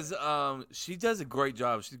that does. She does a great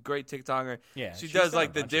job. She's a great TikToker. Yeah. She does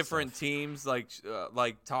like the different teams, like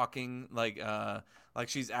talking, like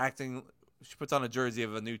she's acting. She puts on a jersey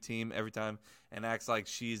of a new team every time and acts like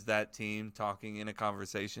she's that team talking in a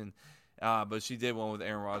conversation. But she did one with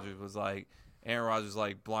Aaron Rodgers. Was like. Aaron Rodgers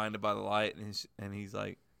like blinded by the light, and he's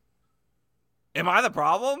like, "Am I the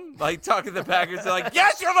problem?" Like talking to the Packers, they're like,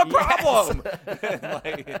 "Yes, you're the problem."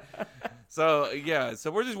 So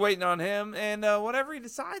we're just waiting on him, and whatever he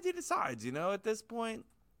decides, he decides. At this point,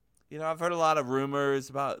 I've heard a lot of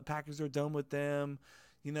rumors about Packers are done with them.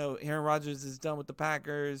 Aaron Rodgers is done with the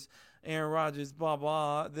Packers. Aaron Rodgers, blah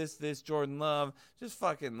blah. This Jordan Love, just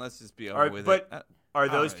fucking let's just be over with it. But are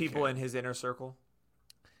those people in his inner circle?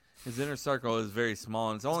 His inner circle is very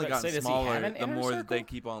small, and it's only gotten smaller the more that they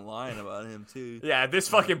keep on lying about him, too. Yeah, at this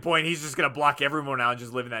fucking point, he's just going to block everyone out and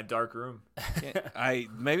just live in that dark room.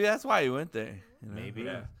 Maybe that's why he went there. Maybe.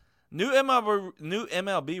 Yeah. New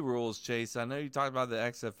MLB rules, Chase. I know you talked about the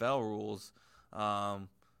XFL rules.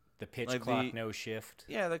 The pitch clock, no shift.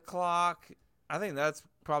 Yeah, the clock. I think that's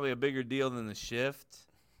probably a bigger deal than the shift.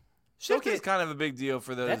 Shift is kind of a big deal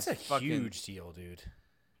for those. That's a huge deal, dude.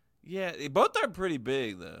 Yeah, both are pretty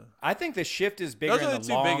big though. I think the shift is bigger. Those are the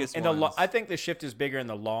two biggest ones. I think the shift is bigger in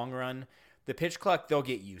the long run. The pitch clock, they'll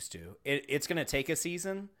get used to. It's going to take a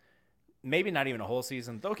season, maybe not even a whole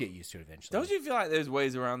season. They'll get used to it eventually. Don't you feel like there's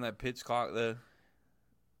ways around that pitch clock though?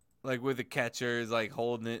 Like with the catchers, like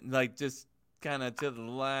holding it, like just kind of to the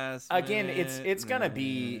last. Again, minute. it's gonna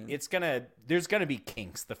be there's gonna be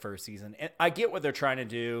kinks the first season. And I get what they're trying to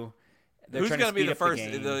do. Who's going to be the first?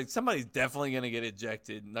 Somebody's definitely going to get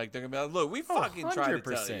ejected. Like they're going to be like, "Look, we fucking tried to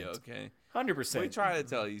tell you, okay? 100%. We try to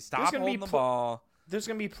tell you, stop holding the ball." There's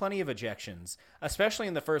going to be plenty of ejections, especially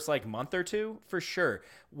in the first month or two, for sure.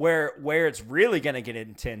 Where it's really going to get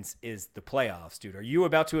intense is the playoffs, dude. Are you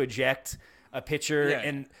about to eject a pitcher,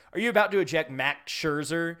 and are you about to eject Max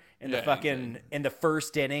Scherzer in in the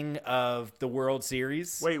first inning of the World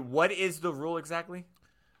Series? Wait, what is the rule exactly?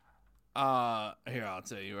 Here, I'll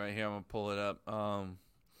tell you right here. I'm gonna pull it up.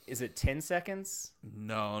 Is it 10 seconds?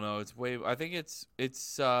 No, it's way. I think it's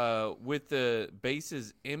with the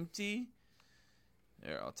bases empty.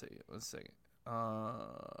 Here, I'll tell you. 1 second.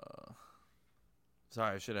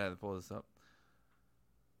 Sorry, I should have had to pull this up.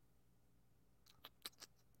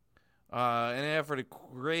 In an effort to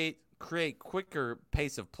create quicker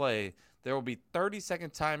pace of play, there will be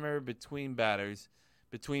 30-second timer between batters.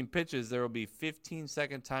 Between pitches, there will be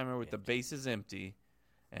 15-second timer with the bases empty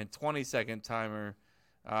and 20-second timer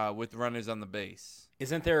with runners on the base.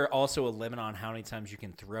 Isn't there also a limit on how many times you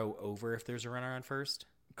can throw over if there's a runner on first?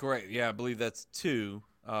 Correct. Yeah, I believe that's 2.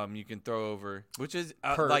 you can throw over, which is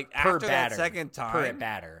per after batter, that second per time,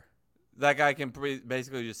 batter. that guy can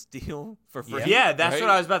basically just steal for free. Yeah, that's right? what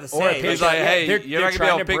I was about to Or a say. pitch He's like, hey, they're you're not gonna be trying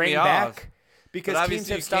able to to pick bring me off. back because But teams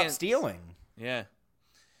obviously have you stopped can't- stealing. Yeah.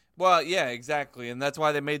 Well, yeah, exactly, and that's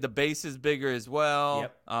why they made the bases bigger as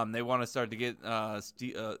well. Yep. They want to start to get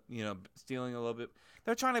stealing a little bit.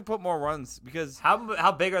 They're trying to put more runs because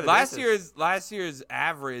How big are the last bases? year's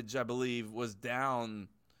average, I believe, was down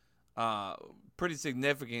pretty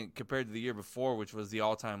significant compared to the year before, which was the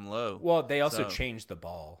all-time low. Well, they also So- changed the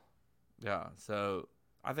ball. Yeah, so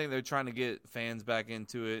I think they're trying to get fans back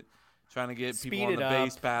into it, trying to get Speed people on it the up.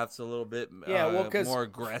 base paths a little bit Yeah, 'cause more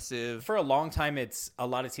aggressive. For a long time, it's a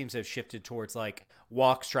lot of teams have shifted towards like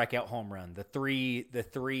walk, strikeout, home run, the three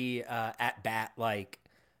at bat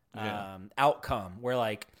outcome where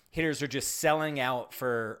like hitters are just selling out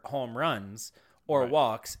for home runs or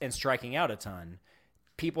walks and striking out a ton.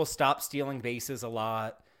 People stop stealing bases a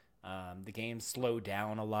lot. The game slowed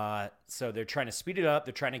down a lot, so they're trying to speed it up.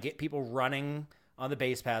 They're trying to get people running on the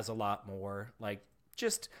base paths a lot more. Like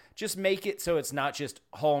just make it so it's not just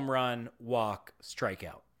home run, walk,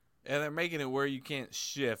 strikeout. And they're making it where you can't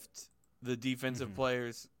shift the defensive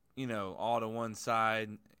players, all to one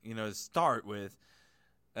side, to start with.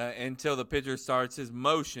 Until the pitcher starts his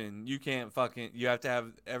motion, you can't you have to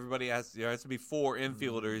have there has to be 4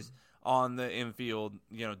 infielders on the infield,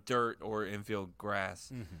 dirt or infield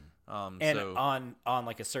grass. And on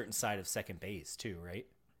like a certain side of second base too, right?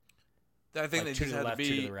 I think Like they to just the have left, to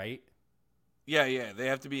be to the right. Yeah, they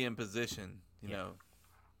have to be in position, you know.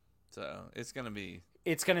 So it's gonna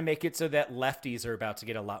make it so that lefties are about to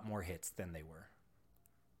get a lot more hits than they were.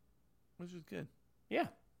 which is good. Yeah.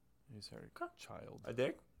 He's heard child. A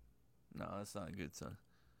dick? No, that's not good, son.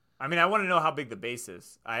 I mean, I want to know how big the base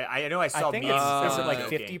is. I know I saw I think memes. it's, is it Uh, like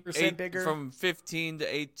joking. 50% bigger? From 15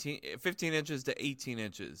 inches to 18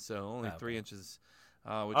 inches, so only 3 inches.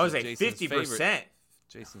 Which I was is like Jason's 50%. favorite.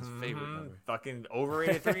 Jason's favorite number. Fucking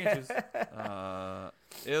overrated 3 inches.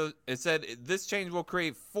 It said this change will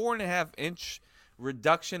create 4.5-inch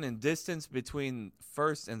reduction in distance between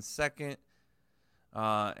first and second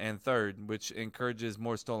and third, which encourages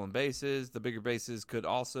more stolen bases. The bigger bases could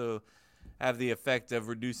also have the effect of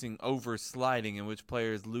reducing over-sliding, in which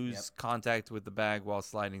players lose contact with the bag while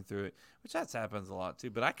sliding through it, which that happens a lot too.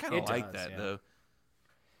 But I kind of like that though.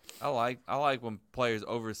 I like when players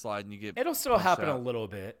overslide and you get. It'll still happen a little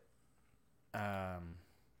bit.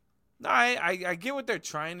 No, I get what they're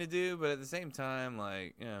trying to do, but at the same time,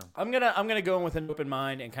 I'm gonna go in with an open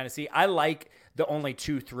mind and kind of see. I like the only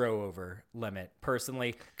 2 throw over limit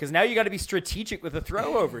personally, because now you got to be strategic with the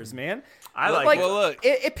throwovers, man. Well, look,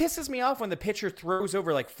 it pisses me off when the pitcher throws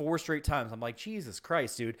over like 4 straight times. I'm like, Jesus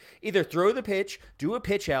Christ, dude! Either throw the pitch, do a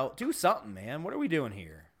pitch out, do something, man. What are we doing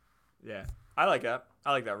here? Yeah, I like that.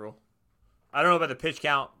 I like that rule. I don't know about the pitch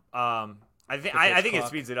count. I think it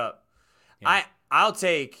speeds it up. Yeah. I'll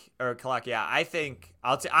take or clock. Yeah, I think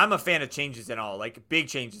I'm a fan of changes and all, like big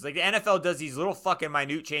changes. Like the NFL does these little fucking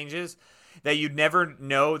minute changes that you'd never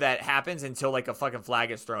know that happens until like a fucking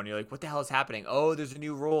flag is thrown. You're like, what the hell is happening? Oh, there's a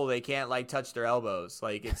new rule. They can't like touch their elbows.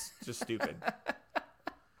 Like it's just stupid.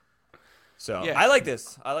 So Yeah. I like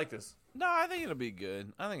this. no, I think it'll be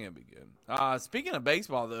good. Speaking of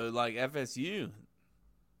baseball, though, like FSU,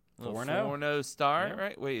 4-0. 4-0 start,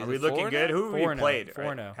 right? Wait, Are is we it looking 4-0? good? Who have we 4-0, played?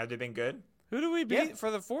 4-0. Have they been good? Who do we beat Yeah.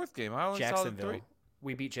 for the 4th game? I only saw the Jacksonville. 3.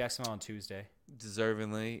 We beat Jacksonville on Tuesday.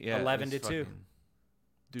 Deservingly, yeah. 11-2.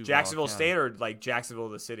 Duval Jacksonville County. State or like Jacksonville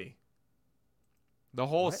the city? The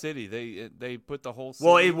whole What? city. They put the whole city.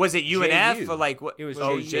 Well, was it UNF JU. or like what? It was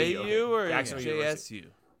oh, JU. JU or Jacksonville University. JSU?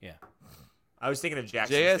 Yeah. I was thinking of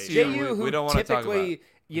Jacksonville JSU. State. Yeah, JU, we who don't wanna talk typically,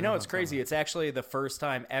 it's crazy. It's actually the first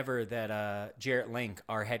time ever that Jarrett Link,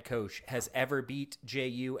 our head coach, has ever beat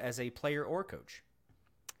JU as a player or coach.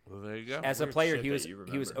 Well, there you go. As a Weird player, shit he that was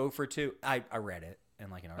you 0 for 2. I read it in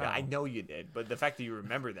like an Yeah, article. I know you did, but the fact that you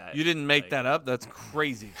remember that. You didn't make like, that up. That's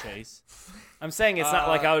crazy, Chase. I'm saying it's not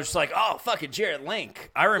like I was just like, oh, fuck it, Jarrett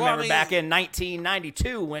Link. I remember mean- back in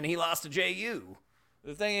 1992 when he lost to JU.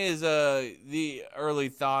 The thing is, the early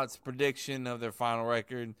thoughts prediction of their final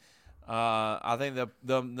record. I think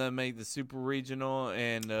they'll make the super regional,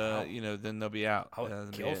 and then they'll be out. I would That'll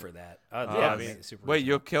be kill it. for that. I'd Yeah, love I to mean- make the Super Wait, Regional.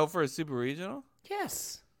 you'll kill for a super regional?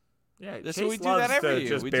 Yes. Yeah, That's Chase what we do loves that every to year.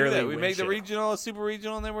 just We do barely that. We win make the shit. regional a super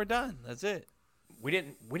regional, and then we're done. That's it. We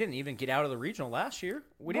didn't even get out of the regional last year.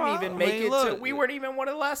 We didn't Well, even I make mean, it. look. We weren't even one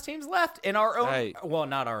of the last teams left in our own. Hey. Well,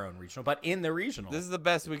 not our own regional, but in the regional. This is the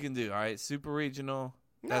best we can do. All right, super regional.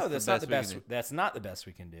 no, that's not the we can best. do. That's not the best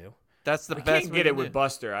we can do. That's the We best. can't we get can it with do.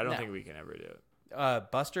 Buster. I don't No. think we can ever do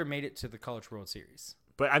it. Buster made it to the College World Series.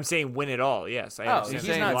 But I'm saying win it all. Yes, I understand. he's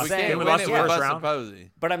Saying not we saying- can't we win lost it the with first Buster round.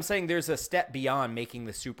 Posey. But I'm saying there's a step beyond making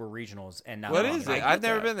the Super Regionals and not What winning is the- it? I've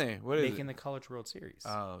never been there. What is making it? the College World Series.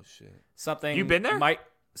 Oh shit. Something You been there? Mike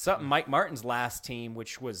Martin's last team,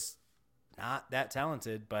 which was not that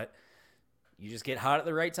talented, but you just get hot at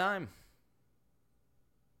the right time.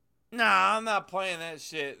 Nah, I'm not playing that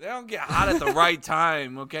shit. They don't get hot at the right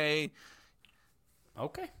time, okay?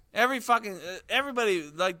 Okay. Everybody,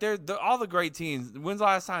 like, they're all the great teams. When's the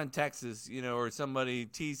last time Texas, or somebody,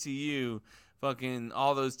 TCU, fucking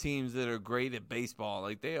all those teams that are great at baseball,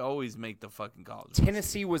 like, they always make the fucking college.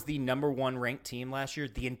 Tennessee was the number 1 ranked team last year,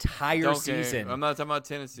 the entire Don't season, care. I'm not talking about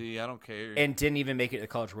Tennessee. I don't care. and didn't even make it to the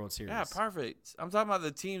College World Series. Yeah, perfect. I'm talking about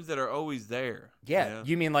the teams that are always there. Yeah,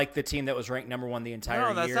 you mean like the team that was ranked number 1 the entire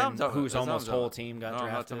No, that's year, not what I'm and talking about. whose That's not almost what I'm whole talking team got No, I'm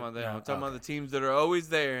not drafted? talking about that. No, I'm talking about okay. the teams that are always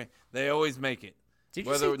there. They always make it. Did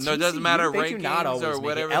you Whether- say no, it doesn't TCU? matter They do not rankings always or make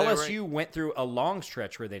whatever it. they LSU went through a long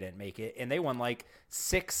stretch where they didn't make it, and they won like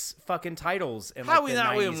 6 fucking titles. In, How like, we the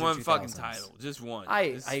not 90s win and one fucking 2000s. title? Just one. I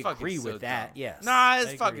It's fucking agree so with that, dumb. yes. Nah, I it's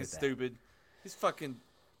agree fucking with that. stupid. It's fucking.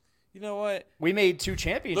 You know what? We made 2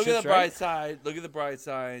 championships. Look at the right? bright side. Look at the bright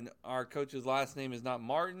side. Our coach's last name is not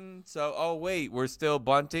Martin. So, oh wait, we're still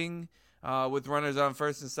bunting with runners on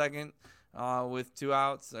first and second with 2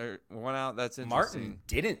 outs or 1 out. That's interesting. Martin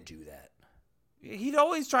didn't do that. He'd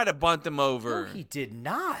always try to bunt them over. No, he did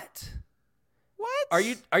not. What? Are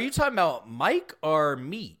you talking about Mike or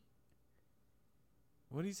Meat?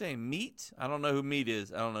 What are you saying? Meat? I don't know who Meat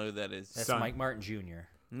is. I don't know who that is. That's Son. Mike Martin Jr.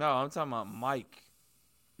 No, I'm talking about Mike.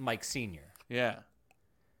 Mike Sr. Yeah.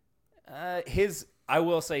 I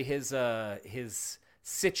will say his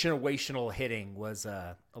situational hitting was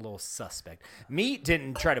a little suspect. Meat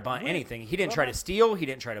didn't try to bunt anything. He didn't try to steal. He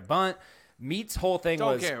didn't try to bunt. Meat's whole thing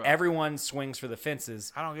Don't was care about everyone swings for the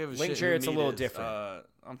fences. I don't give a Link shit. Jarrett's who a Meat little is. different.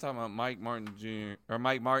 I'm talking about Mike Martin Jr. or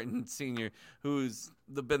Mike Martin Sr., who's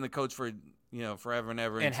been the coach for forever and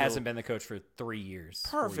ever, And until- hasn't been the coach for 3 years.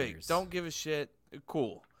 4 perfect. years. Don't give a shit.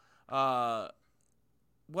 Cool.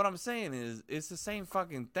 What I'm saying is, it's the same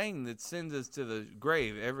fucking thing that sends us to the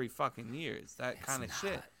grave every fucking year. It's that It's kind of not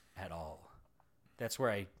shit. at all. That's where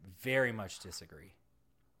I very much disagree.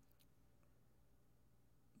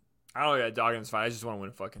 I don't got a dog in this fight. I just want to win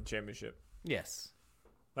a fucking championship. Yes.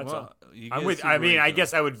 That's Well, all. you get I'm a with. super I mean, I regional.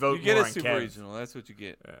 guess I would vote You get more a on super Kev. regional. That's what you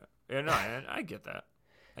get. Yeah, no, I get that.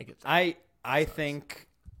 I get that. I think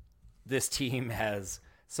this team has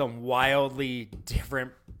some wildly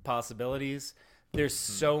different possibilities. There's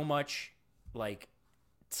so much like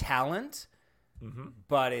talent,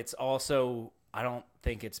 but it's also I don't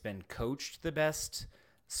think it's been coached the best.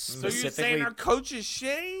 So you're Specifically, saying our coach is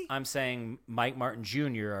shitty? I'm saying Mike Martin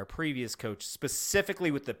Jr., our previous coach, specifically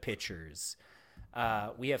with the pitchers.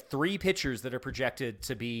 We have 3 pitchers that are projected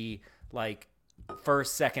to be like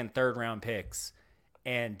first, second, third round picks,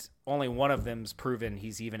 and only one of them's proven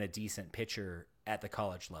he's even a decent pitcher at the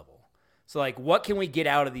college level. So, like, what can we get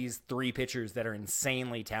out of these 3 pitchers that are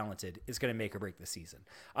insanely talented is going to make or break the season.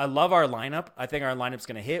 I love our lineup. I think our lineup's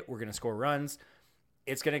going to hit. We're going to score runs.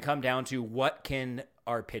 It's going to come down to what can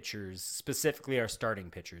our pitchers, specifically our starting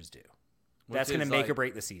pitchers, do. That's going to make or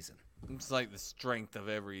break the season. It's like the strength of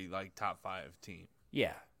every top 5 team.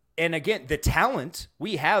 Yeah. And again, the talent,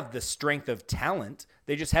 we have the strength of talent.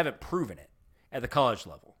 They just haven't proven it at the college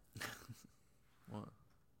level.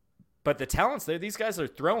 But the talent's there. These guys are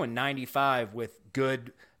throwing 95 with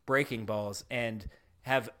good breaking balls and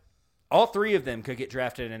have all 3 of them could get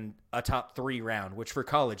drafted in a top 3 round, which for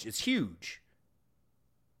college is huge.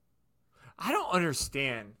 I don't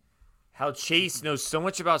understand how Chase knows so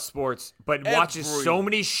much about sports, but watches so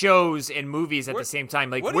many shows and movies at the same time.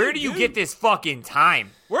 Like, what do where you do you do? get this fucking time?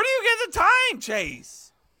 Where do you get the time, Chase?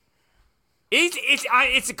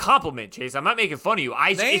 It's a compliment, Chase. I'm not making fun of you.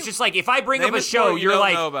 It's just like if I bring up Name a show, sport you you're don't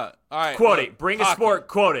like, know about. All right, quote look, it. Bring a hockey, sport,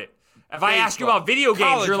 quote it. If I ask you baseball, about video games,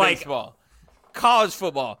 college you're like, baseball, college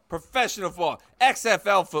football, professional football,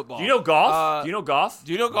 XFL football. do you know golf? Do you know golf?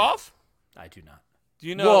 Do you know golf? I do not. Do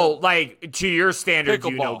you know Well, like to your standard, do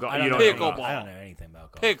you know Pickleball. golf? I You don't don't know know Pickleball. golf. I don't know anything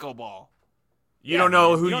about golf. pickleball? You don't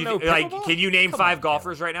know who you don't know like. pickleball? Can you name Come 5 on,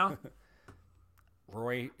 golfers right now?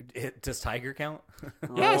 Roy, does Tiger count?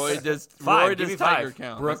 Yes. Roy does. 5. Roy Give me does Tiger 5.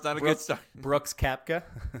 count. Brooks- That's not a good Brooks- start. Brooks Koepka.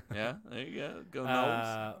 Yeah, there you go. Go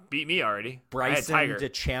Knowles. Beat me already. I had Bryson Tiger.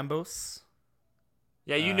 DeChambeau.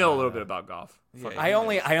 Yeah, you know a little bit about golf. Yeah, I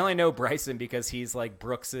only know Bryson because he's like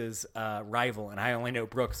Brooks's rival, and I only know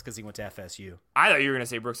Brooks because he went to FSU. I thought you were gonna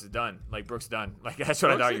say Brooks is done. Like Brooks done. Like that's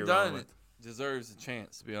what I thought you were going Done with. deserves a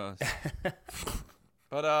chance, to be honest.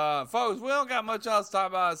 But folks, we don't got much else to talk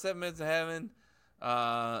about. 7 minutes of heaven.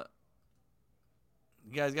 You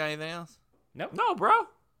guys got anything else? Nope. No, bro.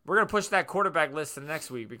 We're going to push that quarterback list to next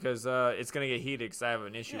week because it's going to get heated because I have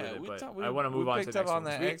an issue with it. But I want to move on to the next one. We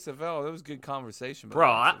picked up on that XFL. That was good conversation. Bro,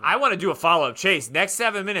 I want to do a follow-up. Chase, next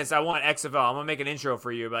 7 minutes, I want XFL. I'm going to make an intro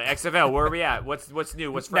for you. But XFL, where are we at? What's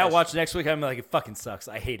new? What's fresh? Now watch next week. I'm like, it fucking sucks.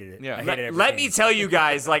 I hated it. Yeah. I hated Let me tell you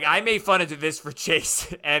guys, like, I made fun of this for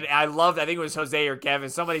Chase, and I think it was Jose or Kevin.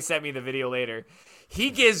 Somebody sent me the video later. He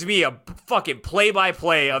gives me a fucking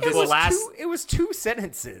play-by-play of this last. It was 2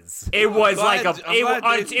 sentences. It was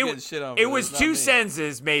it was 2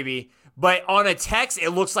 sentences maybe, but on a text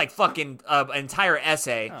it looks like fucking an entire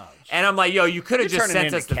essay. Oh, and I'm like, yo, you could have just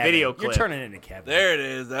sent us the video clip. You're turning into Kevin. There it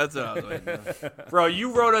is. That's what I was waiting for. Bro,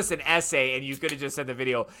 you wrote us an essay and you could have just sent the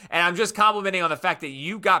video. And I'm just complimenting on the fact that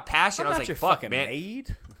you got passionate. I was like, fuck, man.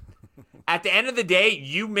 Maid. At the end of the day,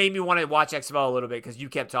 you made me want to watch XFL a little bit because you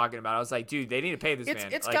kept talking about it. I was like, dude, they need to pay this man.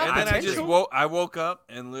 It's like, got And then potential. I woke up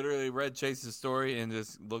and literally read Chase's story and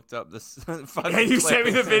just looked up this. And you sent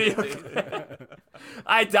me the video.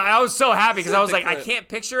 I was so happy because I was like, I can't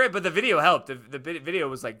picture it, but the video helped. The video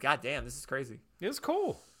was like, God damn, this is crazy. It was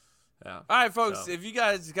cool. Yeah. All right, folks. If you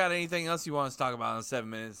guys got anything else you want us to talk about in 7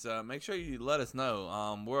 minutes, make sure you let us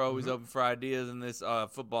know. We're always open for ideas in this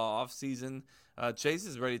football off season. Chase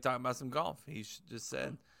is ready to talk about some golf. He just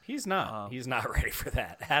said He's not. He's not ready for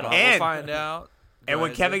that at all. And- we'll find out. And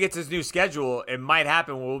when Kevin gets his new schedule, it might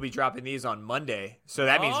happen when we'll be dropping these on Monday. So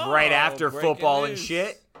that means right after breaking football and news.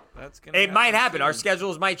 shit. That's gonna It might happen. soon. Our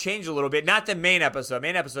schedules might change a little bit. Not the main episode.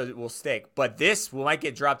 Main episode will stick. But this might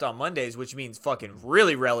get dropped on Mondays, which means fucking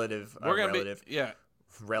really relative. We're gonna relative. be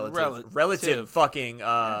Relative fucking.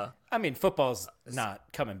 I mean, football's not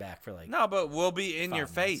coming back for like. No, but we'll be in your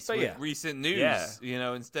 5 face months. with Yeah. recent news. Yeah. You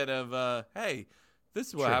know, instead of hey, this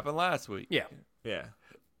is what True. happened last week. Yeah. Yeah.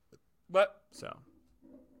 But So.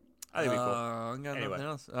 I think it'd be cool. I got Anyway. nothing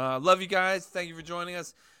else. Love you guys. Thank you for joining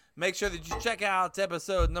us. Make sure that you check out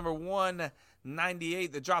episode number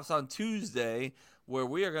 198 that drops on Tuesday, where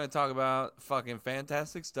we are going to talk about fucking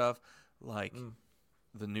fantastic stuff like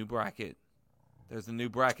the new bracket. There's a new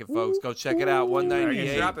bracket, folks. Go check it out. It's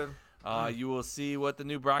 198. dropping. You will see what the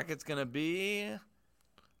new bracket's going to be.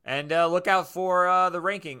 And look out for the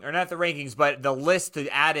ranking, or not the rankings, but the list to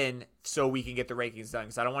add in so we can get the rankings done.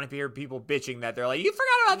 Because I don't want to hear people bitching that they're like, you forgot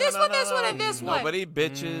about this one, this one, and this one. Nobody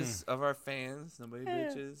bitches of our fans. Nobody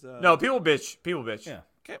bitches. No, people bitch. People bitch. Yeah.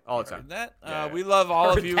 Okay, all the heard time. that. Yeah. We love all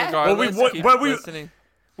of you that. regardless. But Keep we- listening.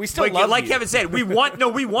 We still Like, love like you. Kevin said, we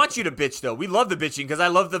want you to bitch though. We love the bitching because I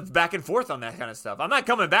love the back and forth on that kind of stuff. I'm not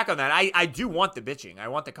coming back on that. I do want the bitching. I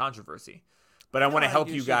want the controversy, but I want to help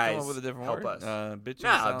you should come guys up with a different help word. us. Bitching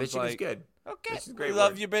Nah, sounds bitching like, is good. Okay, Bitching's a great we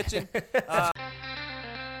love word. you bitching.